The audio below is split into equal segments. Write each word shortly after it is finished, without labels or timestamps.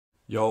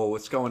Yo,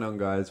 what's going on,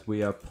 guys?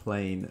 We are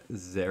playing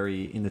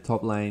Zeri in the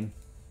top lane.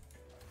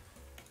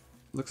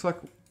 Looks like...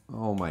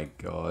 Oh my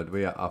god,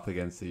 we are up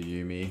against the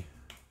Yumi.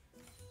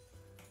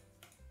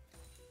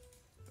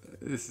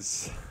 This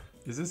is...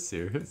 Is this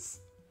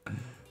serious?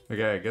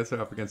 Okay, I guess we're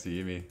up against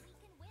the Yumi.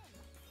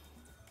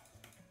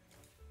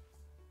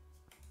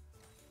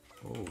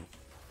 Oh.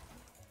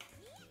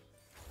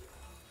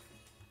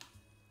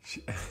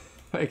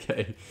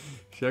 Okay,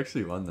 she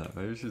actually won that.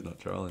 Maybe she's not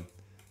trolling.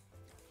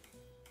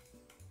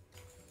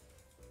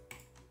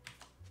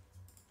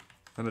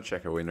 I'm gonna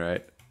check her win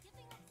rate.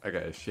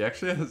 Okay, she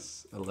actually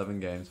has 11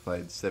 games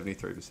played,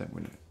 73%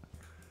 win rate.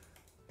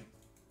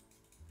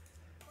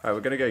 Alright,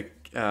 we're gonna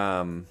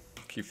go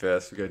Q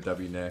first, we go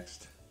W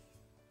next.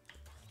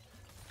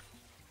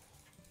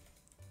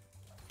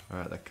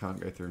 Alright, that can't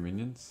go through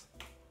minions.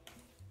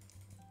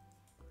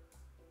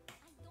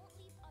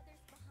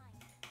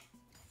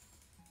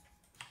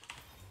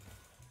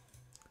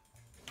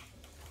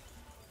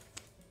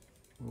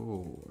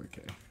 Oh,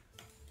 okay.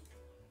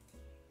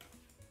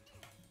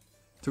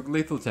 Took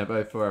lethal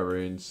tempo for our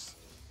runes.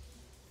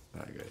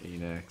 I go E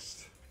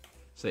next.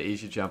 So E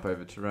should jump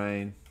over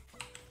terrain.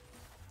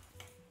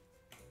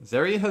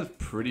 Zeri has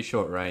pretty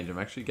short range. I'm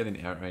actually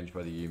getting outranged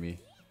by the Yumi.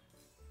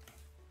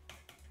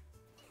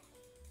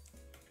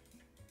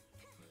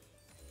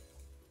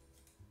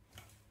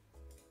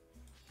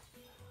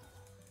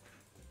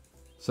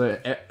 So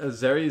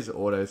Zeri's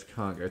autos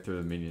can't go through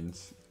the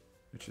minions,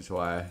 which is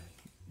why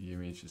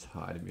Yumi's just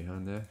hiding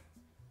behind there.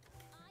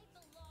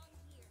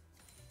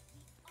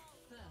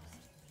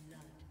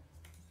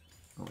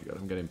 Oh my god,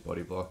 I'm getting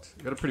body blocked.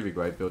 I've got a pretty big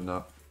wave building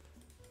up.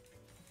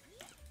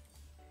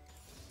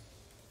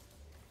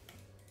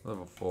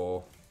 Level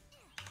 4.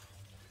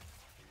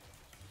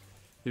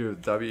 Hit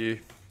with W.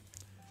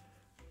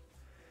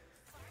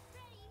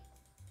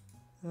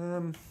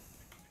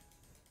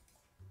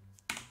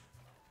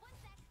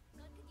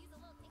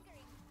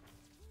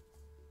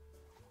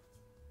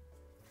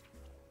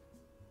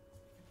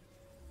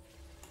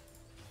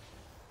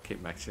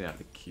 Keep maxing out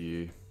the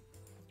Q.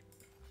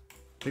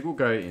 I think we'll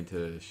go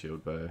into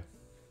shield bow. I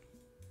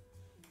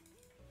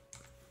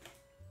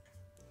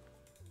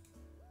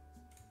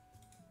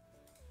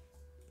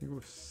think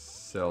we'll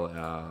sell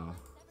our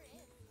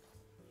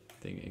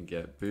thing and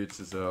get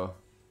boots as well.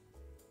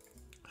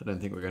 I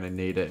don't think we're going to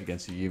need it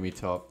against a Yumi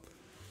top.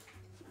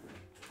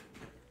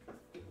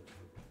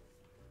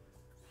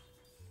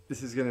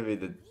 This is going to be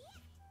the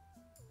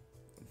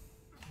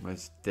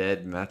most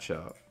dead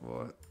matchup.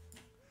 What?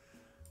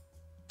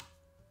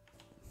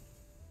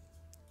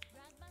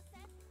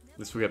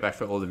 This will get back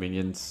for all the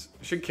minions.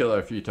 We should kill her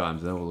a few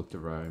times and then we'll look to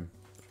roam.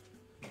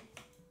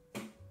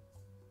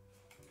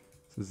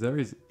 So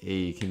Zeri's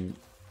E can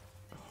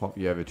hop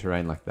you over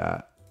terrain like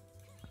that.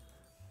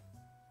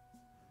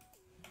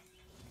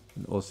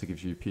 And also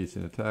gives you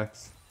piercing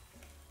attacks.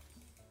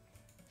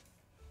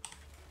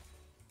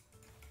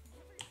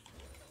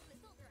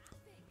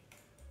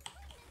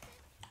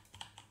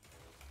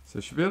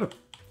 So she'll be able to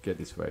get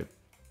this wave.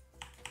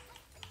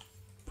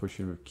 Push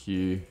him with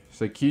Q.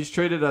 So Q's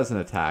treated as an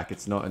attack.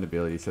 It's not an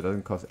ability, so it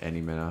doesn't cost any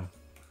mana.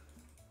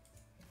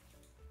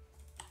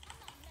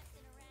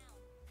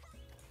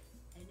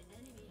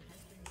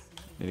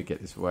 Need to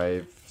get this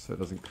wave so it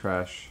doesn't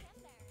crash.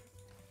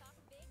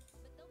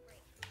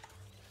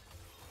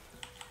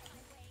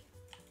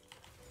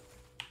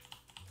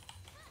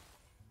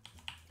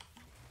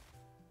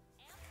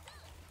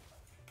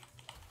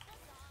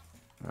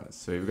 Alright,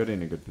 so we've got it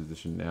in a good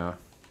position now.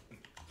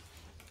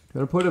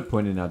 Gotta put a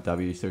point in our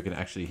W so we can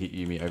actually hit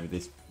Yumi over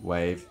this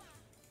wave.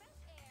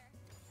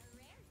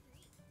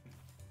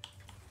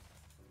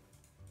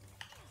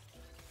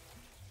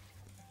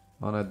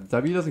 Oh no, the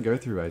W doesn't go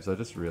through waves. I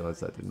just realized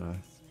that, didn't I?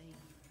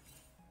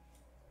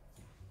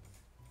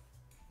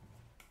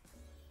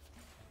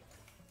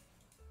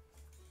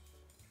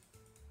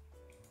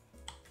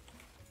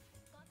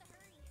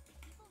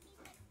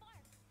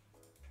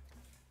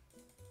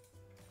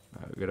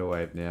 Alright, we've got a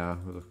wave now.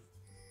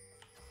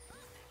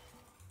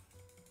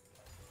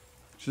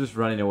 She's just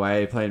running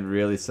away, playing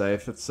really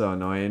safe. It's so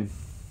annoying.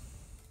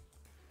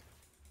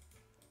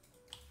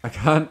 I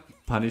can't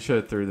punish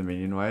her through the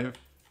minion wave.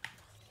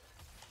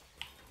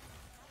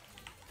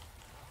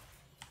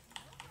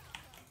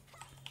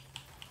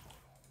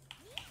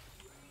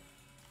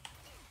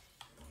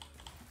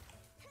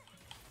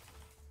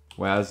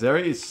 Wow,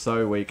 Zeri is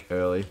so weak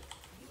early.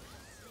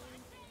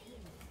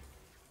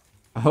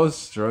 I was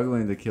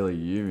struggling to kill a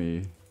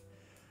Yumi.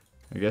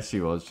 I guess she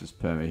was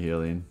just perma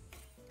healing.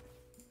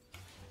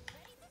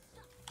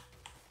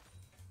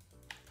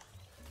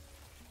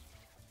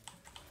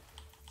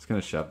 Just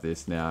gonna shove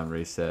this now and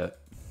reset.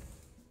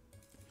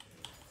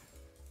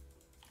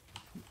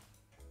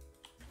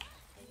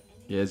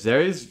 Yeah,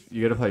 Zeri's,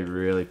 you gotta play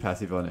really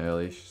passive on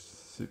early. She's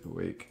super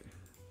weak.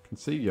 Can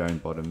see your own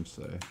bottom,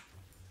 so.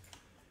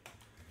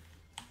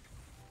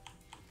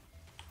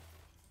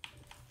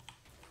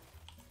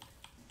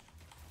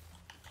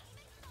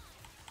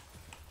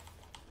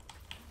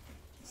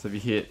 So if you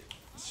hit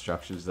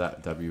structures,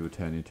 that W will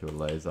turn into a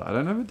laser. I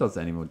don't know if it does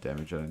any more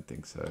damage. I don't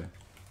think so.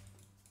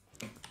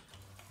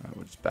 Alright,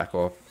 we'll just back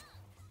off.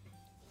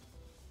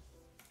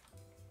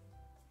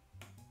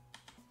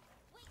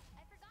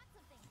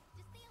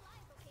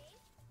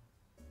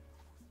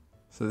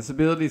 So this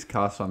ability's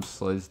cast time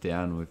slows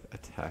down with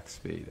attack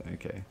speed.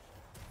 Okay.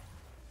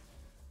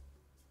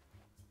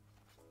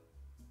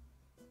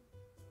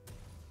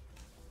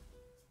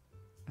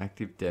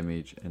 Active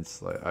damage and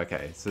slow.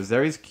 Okay, so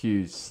Zeri's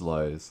Q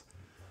slows.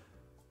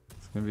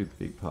 It's going to be a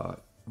big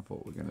part of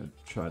what we're going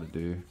to try to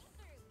do.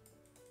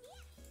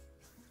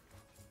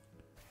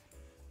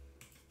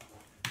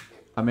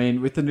 I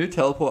mean, with the new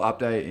teleport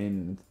update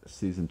in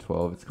Season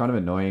 12, it's kind of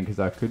annoying because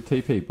I could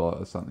TP bot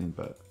or something,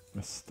 but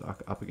we're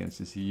stuck up against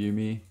this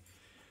Yumi.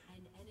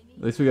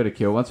 At least we got to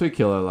kill. Once we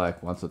kill her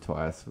like once or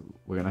twice,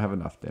 we're going to have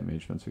enough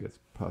damage once we get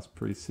past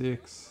pre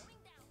 6.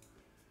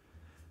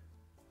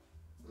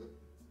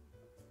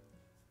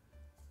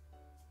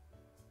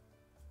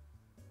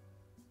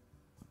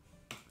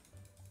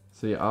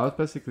 So yeah, R is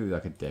basically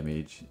like a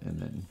damage and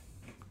then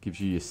gives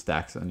you your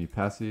stacks on your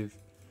passive.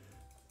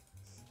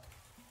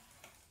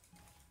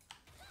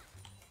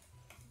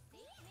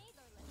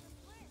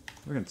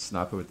 We're going to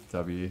sniper with the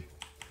W.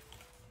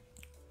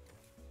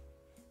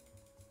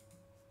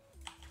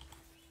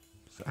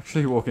 It's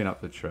actually walking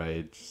up the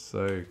trade,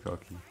 so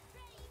cocky.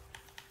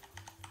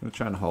 I'm going to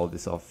try and hold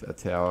this off a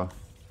tower.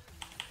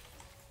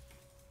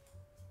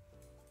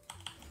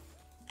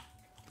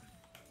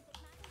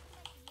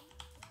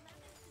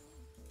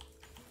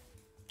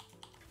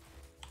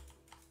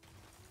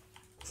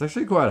 It's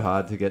actually quite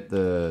hard to get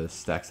the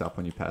stacks up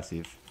on your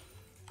passive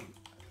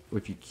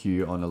with your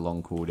Q on a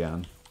long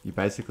cooldown. You're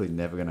basically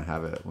never going to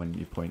have it when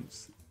your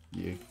points...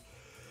 You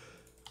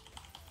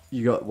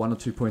got 1 or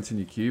 2 points in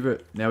your Q,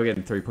 but now we're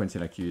getting 3 points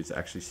in our Q. It's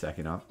actually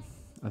stacking up.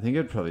 I think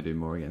it'd probably do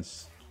more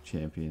against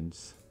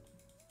champions.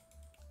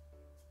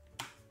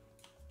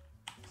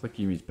 It's like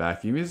Yumi's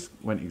back. Yumi's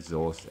went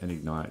exhaust and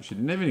ignite. She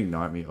didn't even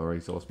ignite me or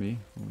exhaust me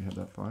when we had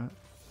that fight.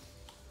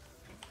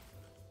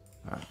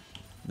 Alright,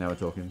 now we're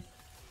talking.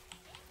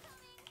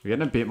 We're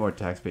getting a bit more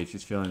attack speed.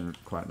 She's feeling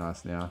quite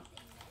nice now.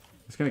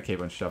 I'm just going to keep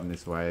on shoving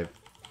this wave.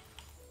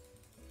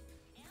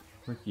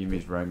 Like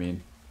Yumi's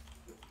roaming.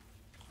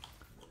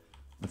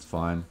 That's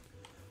fine.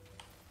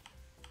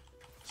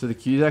 So the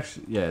Q's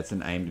actually... Yeah, it's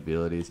an aimed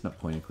ability. It's not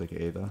point and click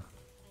either.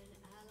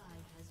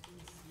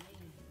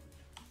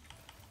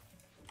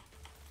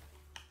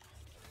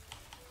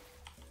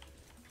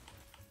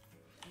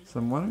 So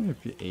I'm wondering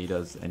if your E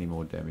does any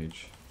more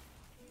damage.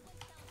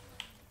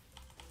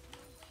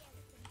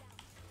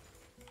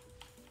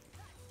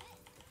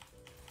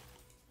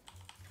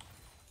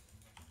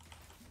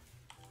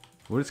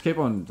 We'll just keep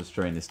on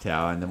destroying this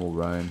tower and then we'll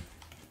roam.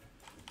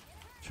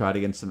 Try it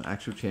against some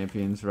actual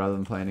champions rather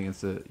than playing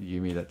against a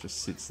Yumi that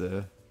just sits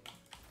there.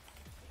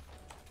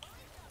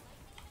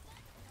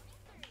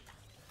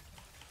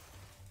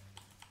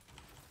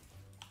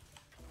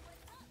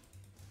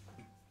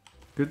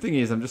 Good thing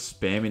is I'm just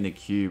spamming the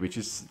Q, which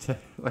is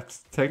like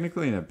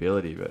technically an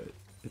ability, but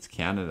it's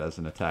counted as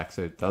an attack,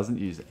 so it doesn't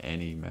use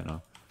any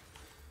mana.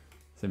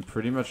 So I'm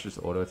pretty much just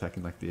auto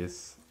attacking like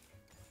this.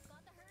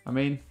 I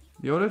mean,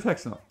 the auto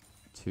attack's not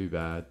too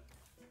bad.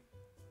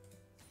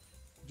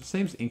 It just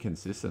seems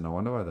inconsistent. I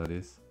wonder why that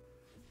is.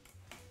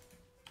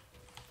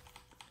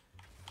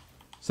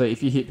 So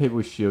if you hit people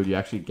with shield, you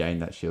actually gain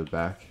that shield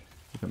back.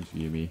 Here comes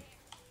Yumi.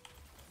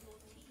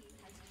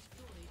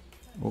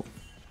 Oh,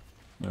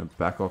 I'm gonna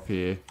back off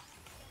here.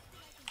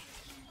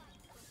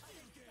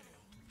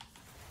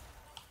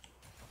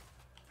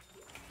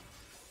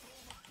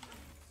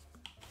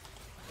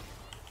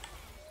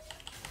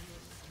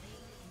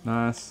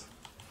 Nice.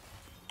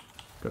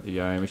 Got the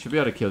Yome. We should be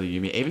able to kill the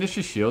Yumi. Even if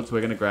she shields,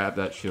 we're going to grab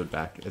that shield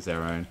back as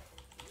our own.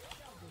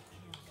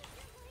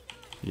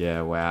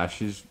 Yeah, wow.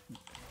 She's...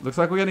 Looks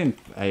like we're getting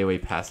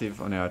AoE passive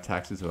on our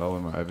attacks as well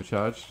when we're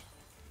overcharged.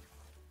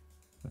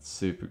 That's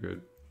super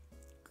good.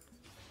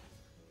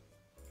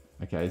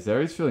 Okay,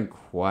 Zeri's feeling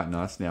quite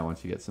nice now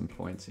once you get some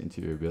points into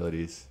your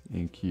abilities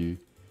in Q.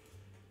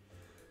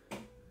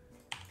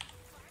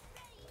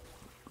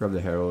 Grab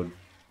the Herald.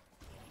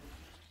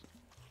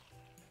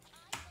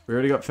 We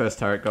already got first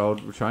turret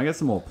gold. We'll try and get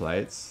some more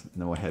plates. And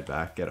then we'll head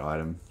back, get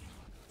item.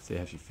 See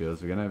how she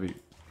feels. We're going to be...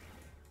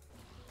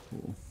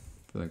 Ooh,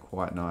 feeling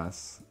quite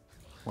nice.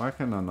 Why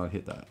can I not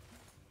hit that?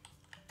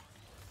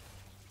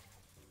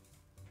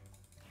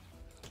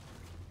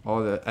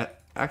 Oh, the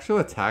actual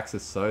attacks are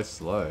so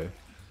slow.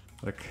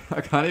 Like,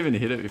 I can't even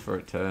hit it before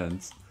it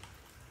turns.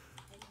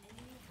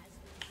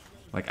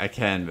 Like, I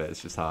can, but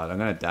it's just hard. I'm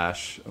going to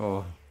dash.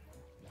 Oh.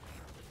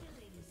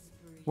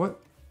 What?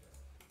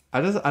 I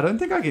don't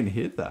think I can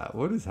hit that.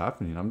 What is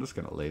happening? I'm just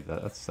going to leave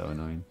that. That's so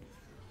annoying.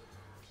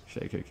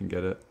 Shaco can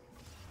get it.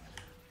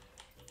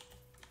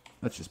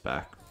 That's just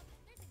back.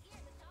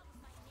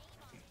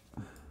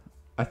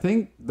 I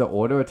think the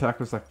auto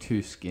attack was like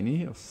too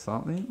skinny or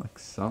something. Like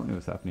something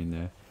was happening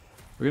there.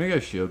 We're going to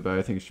go shield bow.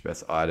 I think it's your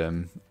best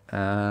item.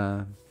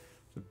 The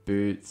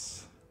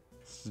boots.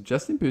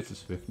 Suggesting boots of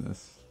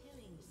swiftness.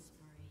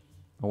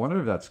 I wonder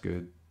if that's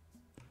good.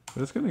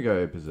 We're just going to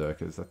go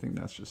Berserkers. I think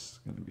that's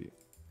just going to be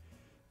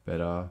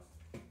better.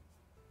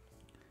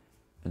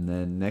 And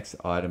then next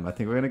item, I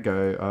think we're going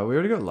to go... we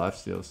already got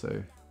Lifesteal, so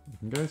we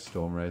can go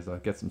Storm Razor.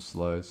 Get some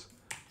slows.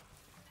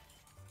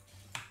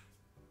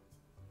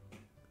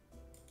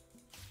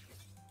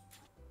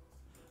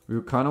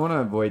 We kind of want to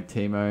avoid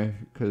Teemo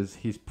because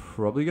he's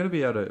probably going to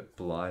be able to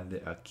blind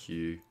our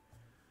Q.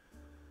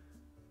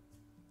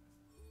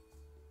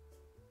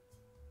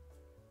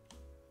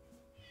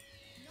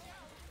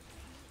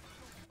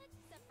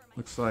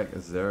 Looks like a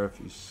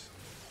Zerafus.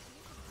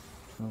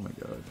 Oh my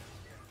god.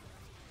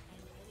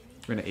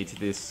 We're going to eat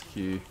this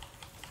Q.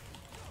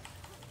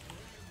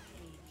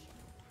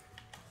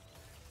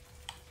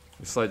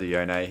 We slowed the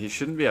Yone. He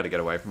shouldn't be able to get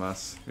away from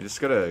us. We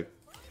just got to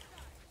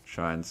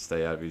try and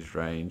stay out of his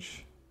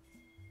range.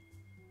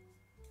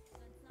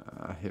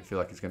 I feel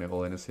like he's going to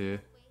all in us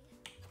here.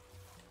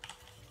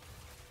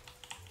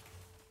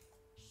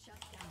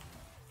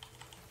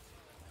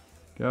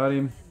 Got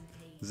him.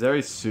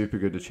 Zeri's super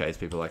good to chase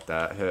people like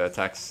that. Her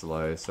attack's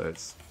slow, so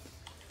it's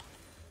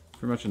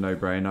pretty much a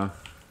no-brainer.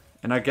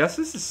 And I guess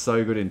this is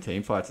so good in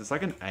team fights. It's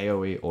like an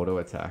AoE auto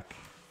attack.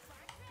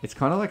 It's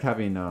kind of like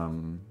having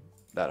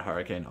that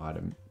Hurricane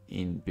item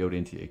built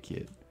into your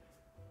kit.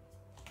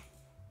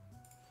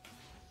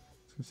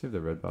 Let's see if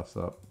the red buff's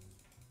up.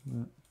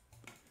 Yeah.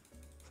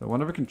 So I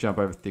wonder if it can jump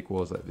over thick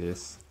walls like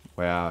this.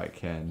 Wow, it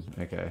can.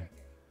 Okay.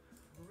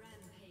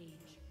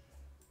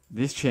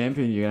 This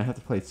champion, you're going to have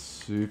to play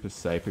super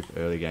safe with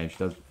early game. She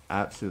does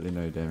absolutely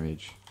no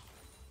damage.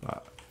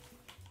 But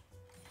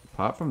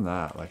apart from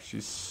that, like,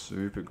 she's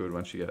super good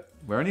once you get...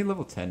 We're only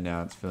level 10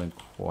 now. It's feeling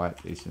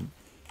quite decent.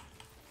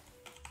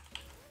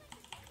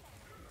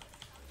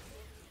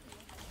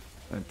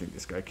 I don't think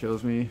this guy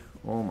kills me.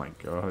 Oh my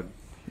god.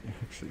 He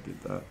actually did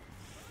that.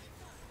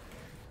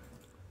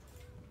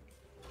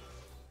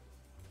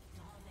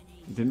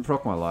 Didn't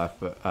proc my life,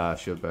 but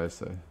shield bow,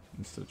 so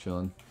I'm still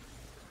chilling.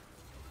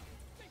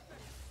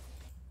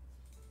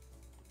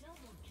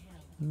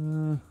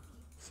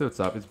 See what's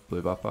up. Is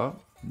blue buff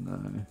up?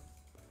 No.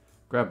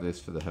 Grab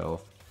this for the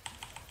health.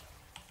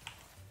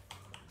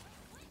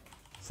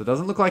 So it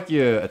doesn't look like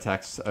your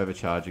attacks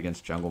overcharge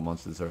against jungle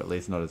monsters, or at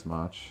least not as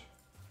much.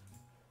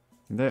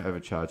 I think they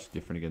overcharge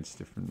different against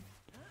different...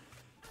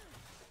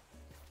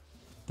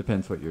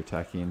 Depends what you're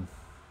attacking.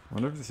 I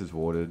wonder if this is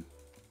warded.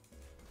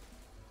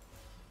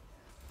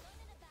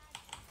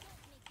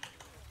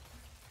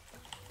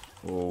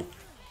 Oh.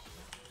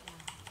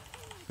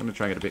 I'm gonna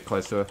try and get a bit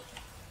close to her.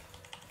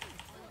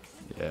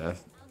 Yeah,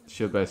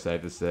 shield bow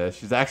saved us there.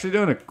 She's actually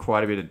doing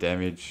quite a bit of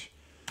damage.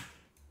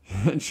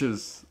 And she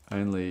was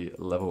only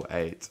level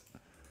 8.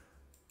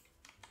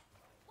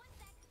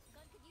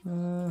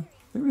 I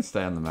think we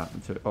stay on the map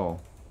until... Oh.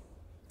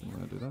 You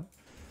want to do that?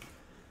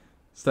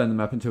 Stay on the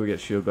map until we get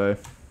shield bow.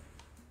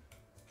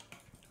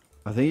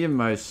 I think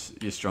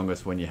you're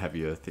strongest when you have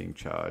your thing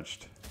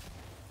charged.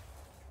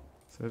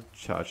 So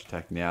charge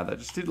attack now. That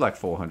just did like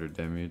 400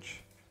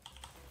 damage.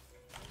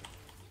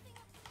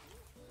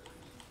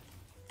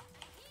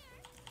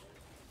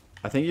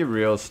 I think your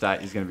real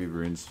stat is going to be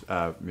Rune's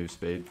move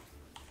speed.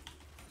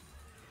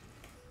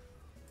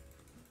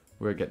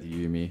 We'll get the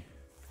Yuumi.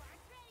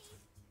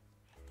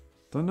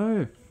 Don't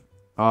know.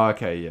 Oh,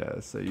 okay,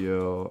 yeah. So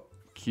your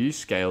Q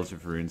scales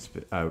with Rune's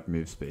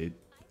move speed.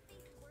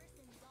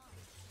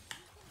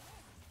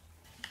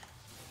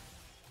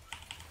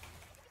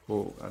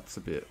 Oh, that's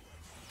a bit...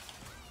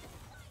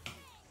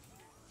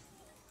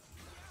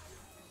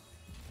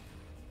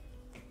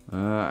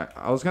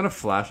 I was going to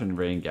flash and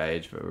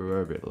re-engage, but we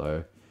were a bit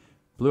low.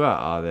 Blew out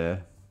R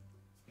there.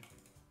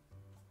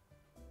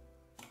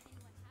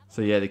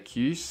 So yeah, the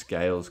Q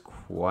scales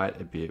quite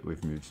a bit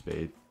with move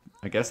speed.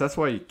 I guess that's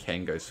why you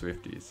can go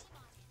Swifties.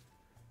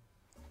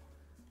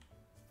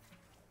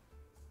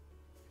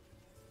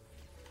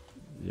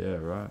 Yeah,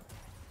 right.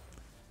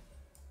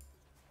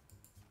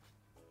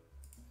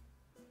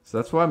 So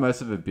that's why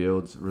most of the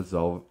builds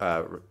revolve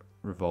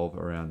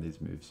around these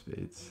move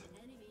speeds.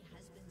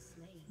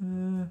 I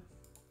mean,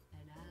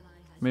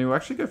 we'll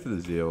actually go for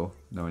the Zeal,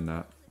 knowing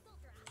that.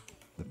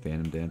 The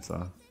Phantom Dancer.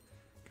 Can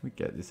we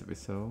get this if we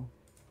sell?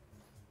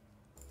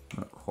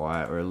 Not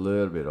quite, we're a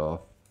little bit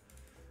off.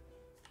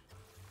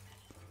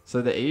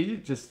 So the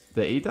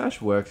E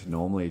dash works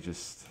normally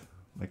just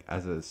like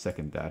as a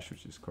second dash,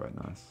 which is quite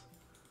nice.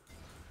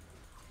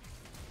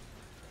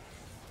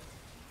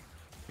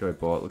 Go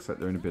bot, looks like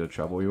they're in a bit of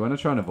trouble. We want to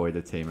try and avoid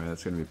the Teemo,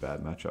 that's going to be a bad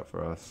matchup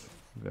for us.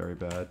 Very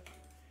bad.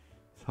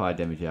 It's high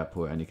damage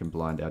output and you can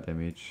blind our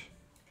damage.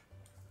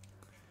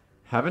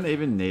 Haven't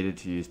even needed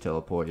to use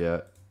teleport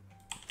yet.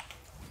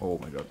 Oh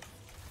my god.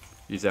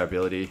 Use our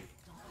ability.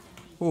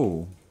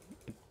 Oh.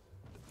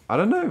 I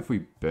don't know if we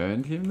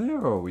burned him there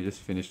or we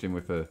just finished him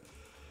with a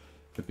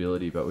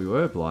ability, but we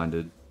were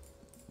blinded.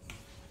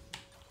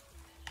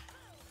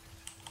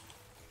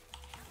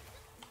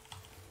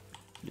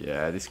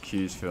 Yeah, this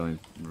Q's feeling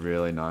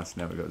really nice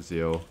now we've got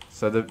Zeal.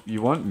 So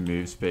you want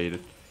move speed.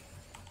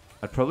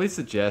 I'd probably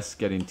suggest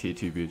getting tier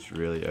 2 boots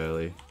really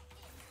early.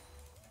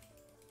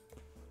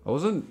 I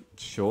wasn't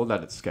sure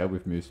that it scaled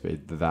with move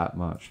speed that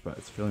much, but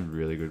it's feeling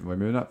really good. We're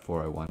moving up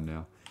 401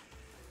 now.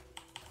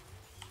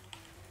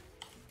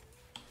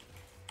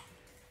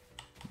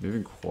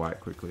 Moving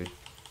quite quickly.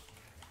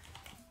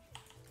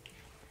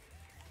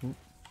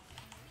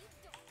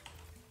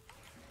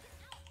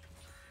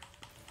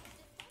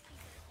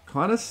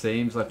 Kind of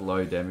seems like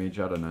low damage,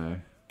 I don't know.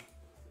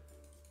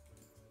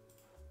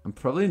 I'm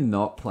probably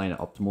not playing it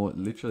optimal. It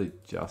literally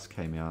just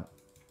came out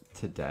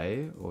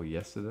today or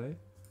yesterday.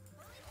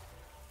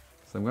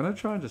 So I'm going to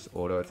try and just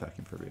auto-attack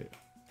him for a bit.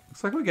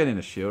 Looks like we're getting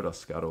a shield or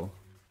scuttle.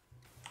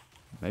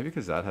 Maybe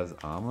because that has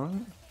armor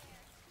on it?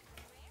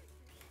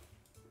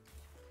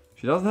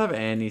 She doesn't have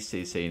any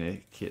CC in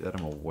a kit that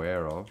I'm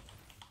aware of.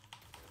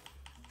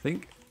 I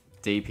think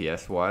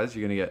DPS-wise,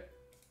 you're going to get...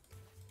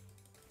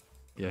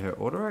 Yeah, her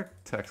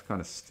auto-attacks kind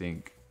of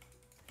stink.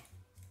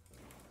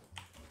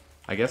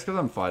 I guess because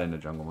I'm fighting a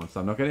jungle monster,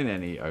 I'm not getting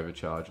any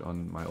overcharge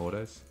on my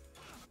autos.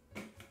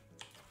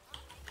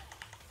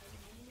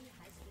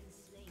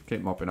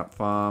 Keep mopping up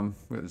farm.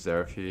 We've got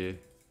Zerif here.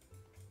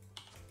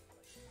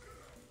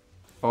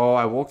 Oh,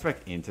 I walked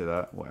back into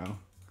that. Wow.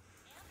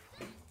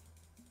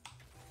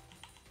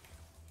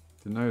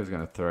 Didn't know he was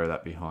going to throw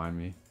that behind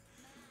me.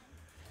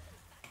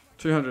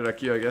 200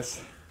 IQ, I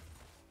guess.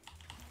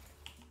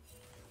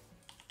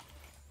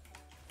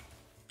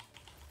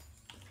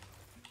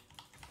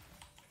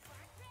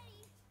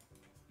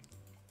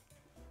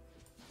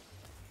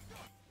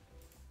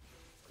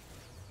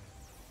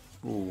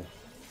 Ooh.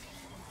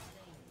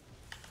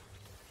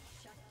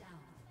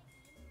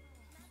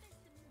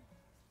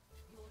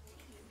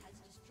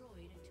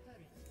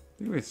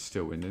 I think we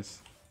still win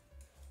this.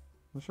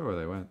 Not sure where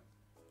they went.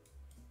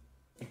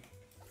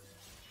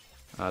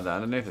 They're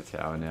underneath the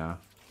tower now.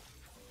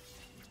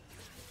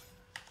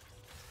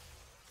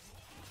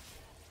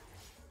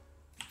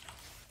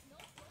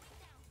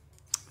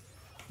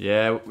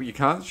 Yeah, you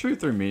can't shoot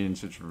through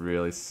minions, which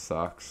really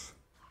sucks.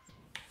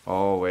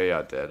 Oh, we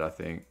are dead, I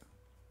think.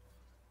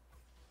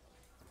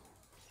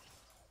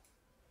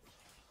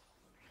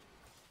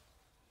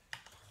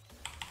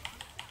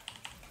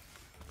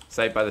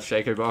 Saved by the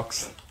Shaco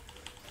box.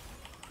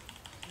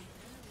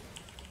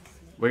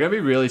 We're going to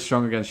be really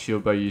strong against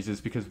shield bow users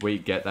because we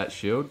get that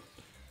shield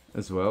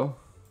as well.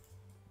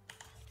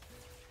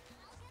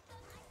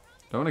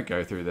 Don't want to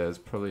go through there. There's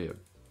probably a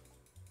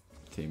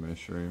Teemo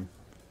shroom.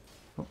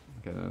 Oh,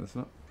 okay, no, that's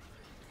not.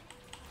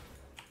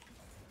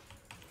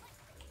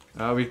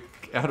 We're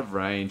out of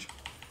range.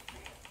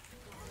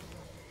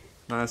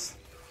 Nice.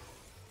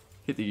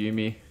 Hit the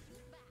Yumi.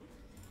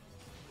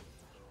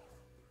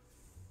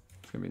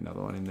 There's going to be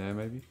another one in there,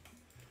 maybe.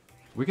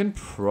 We can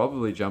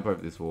probably jump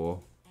over this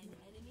wall.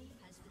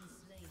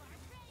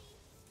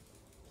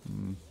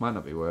 Might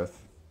not be worth.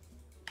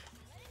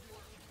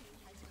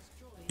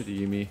 Hit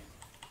the Yumi.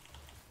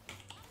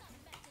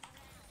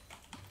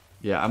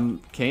 Yeah, I'm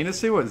keen to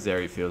see what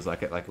Zeri feels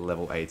like at like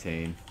level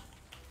 18.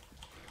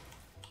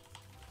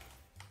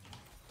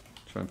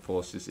 Try and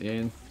force this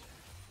in.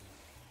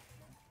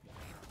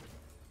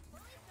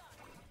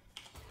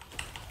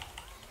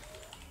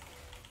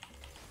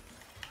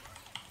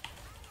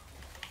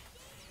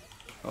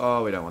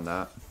 Oh, we don't want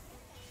that.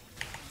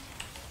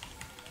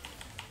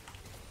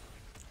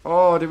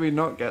 Oh, did we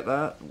not get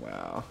that?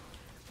 Wow.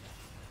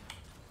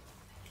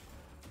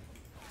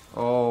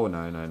 Oh,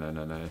 no, no, no,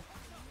 no, no.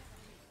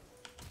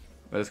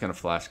 We're just going to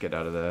flash get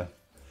out of there.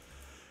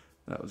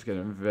 That was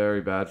getting very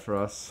bad for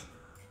us.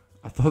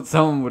 I thought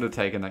someone would have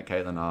taken that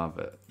Caitlyn R,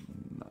 but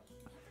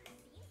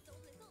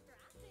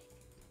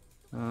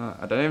no.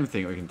 I don't even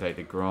think we can take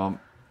the Grom.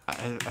 I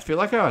feel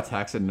like our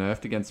attacks are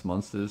nerfed against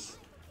monsters.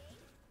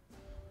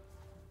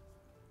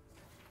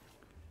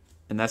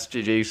 And that's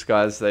GG's,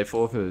 guys. They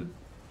forfeited.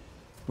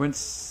 Went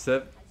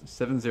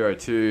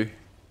 7-0-2.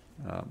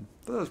 Thought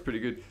that was pretty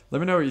good. Let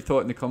me know what you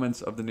thought in the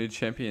comments of the new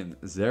champion,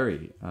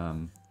 Zeri.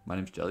 My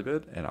name's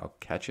Jellybird, and I'll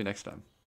catch you next time.